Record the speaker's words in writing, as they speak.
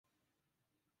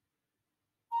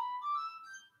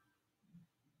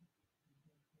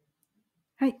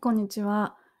Hi,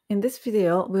 konnichiwa. In this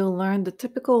video, we'll learn the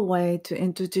typical way to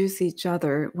introduce each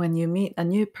other when you meet a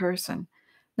new person.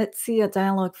 Let's see a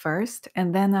dialogue first,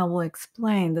 and then I will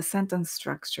explain the sentence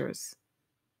structures.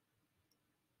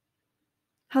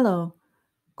 Hello,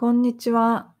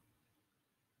 konnichiwa.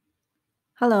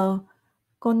 Hello,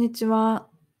 konnichiwa.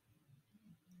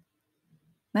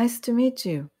 Nice to meet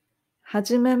you.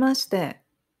 Hajimemashite.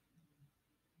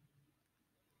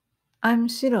 I'm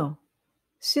Shiro.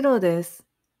 Shiro です。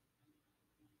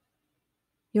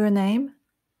Your name?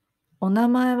 お名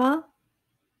前は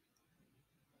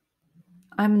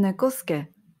I'm Neko.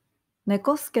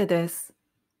 猫助です。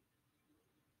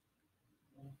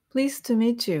Pleased to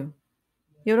meet you.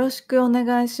 よろしくお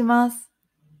願いします。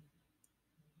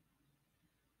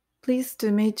Pleased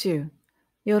to meet you.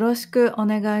 よろしくお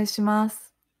願いしま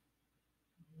す。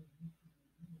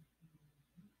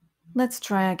Let's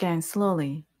try again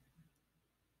slowly.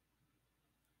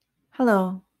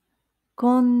 Hello.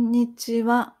 こんにち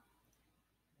は。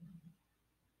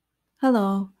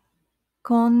Hello.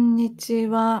 こんにち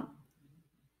は。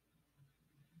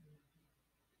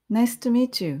Nice to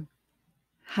meet you.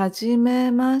 はじめ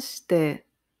まして。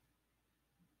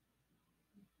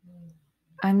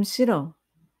I'm Shiro.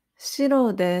 シ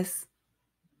ロです。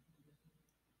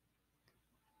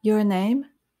Your name?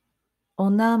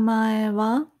 お名前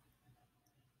は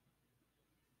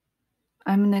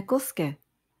I'm Neko.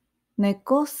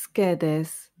 猫助で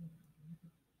す。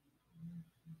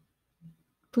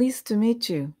Pleased to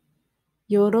meet you.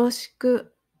 よろし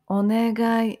くお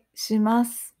願いしま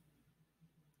す。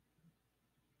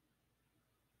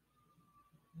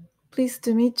Pleased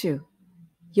to meet you.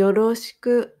 よろし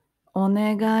くお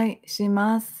願いし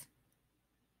ます。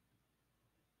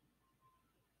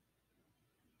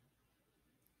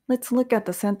Let's look at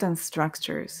the sentence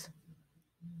structures.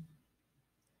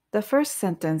 The first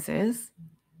sentence is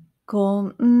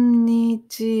こんに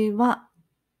ちは。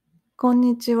こん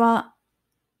にちは。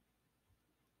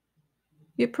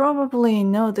You probably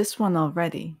know this one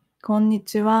already. こんに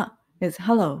ちは is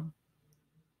hello.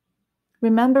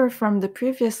 Remember from the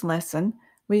previous lesson,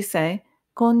 we say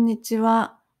こんにち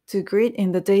は to greet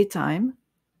in the daytime,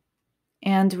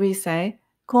 and we say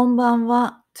こんばん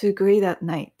は to greet at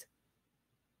night.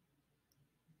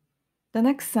 The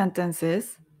next sentence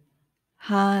is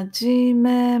はじ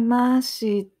めま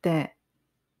して。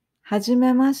はじ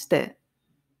めまして。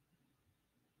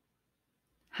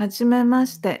はじめま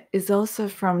して is also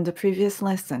from the previous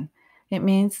lesson. It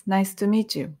means nice to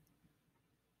meet you.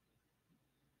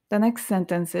 The next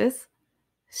sentence is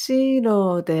シ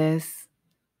ロです。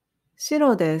シ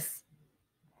ロです。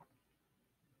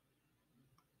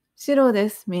シロで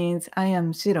す means I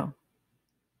am Shiro.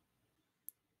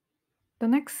 The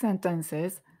next sentence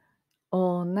is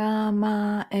お名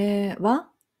前は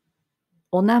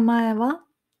お名前は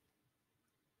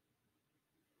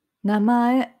名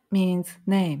前 means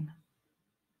name.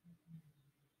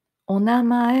 お名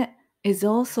前 is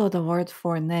also the word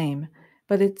for name,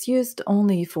 but it's used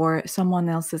only for someone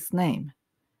else's name.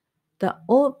 The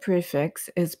o prefix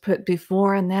is put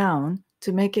before a noun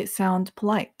to make it sound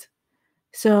polite.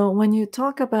 So when you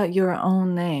talk about your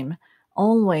own name,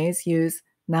 always use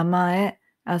名前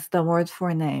as the word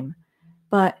for name.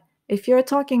 But if you're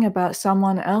talking about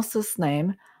someone else's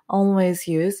name, always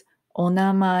use お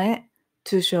名前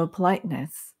to show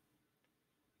politeness.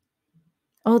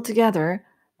 Altogether,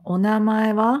 お名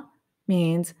前は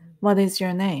means what is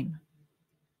your name?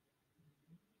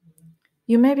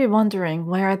 You may be wondering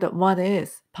where the what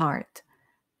is part.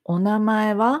 お名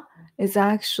前は is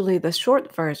actually the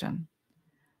short version.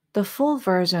 The full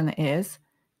version is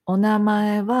お名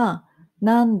前は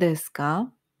何です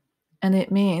か? And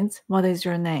it means what is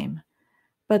your name?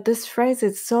 But this phrase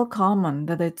is so common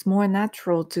that it's more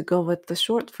natural to go with the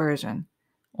short version.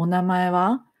 お名前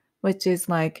は which is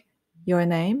like your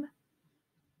name.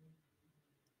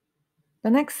 The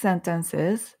next sentence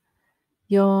is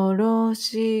よろ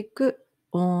しく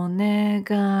お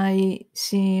願い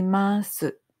しま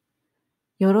す。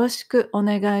よろしくお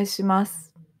願いしま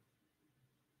す。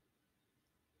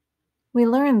We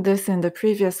learned this in the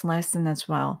previous lesson as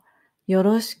well. よ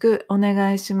ろしくお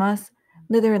願いします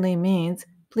literally means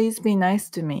please be nice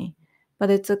to me, but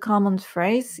it's a common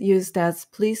phrase used as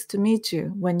pleased to meet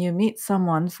you when you meet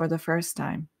someone for the first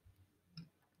time.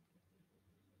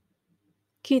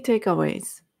 Key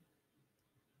takeaways.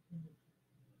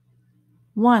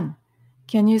 1.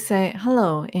 Can you say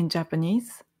hello in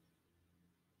Japanese?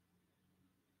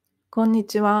 こんに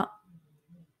ちは。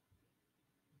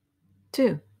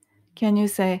2. Can you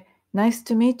say nice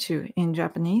to meet you in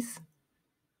Japanese?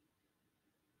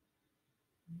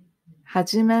 は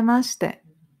じめまして。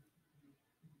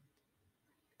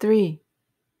3.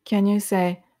 Can you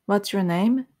say, "What's your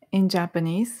name?" in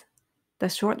Japanese? The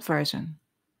short version.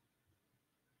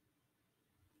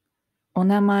 お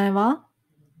名前は?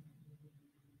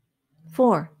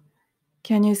 4.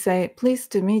 Can you say,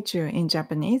 "Pleased to meet you" in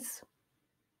Japanese?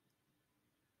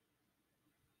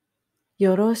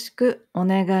 よろしくお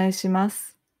願いしま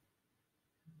す。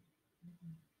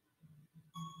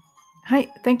Hi,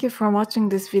 thank you for watching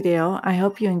this video. I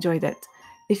hope you enjoyed it.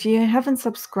 If you haven't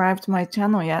subscribed to my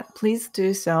channel yet, please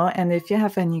do so. And if you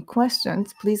have any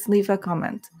questions, please leave a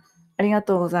comment. ありが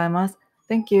とうございます。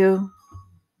Thank you.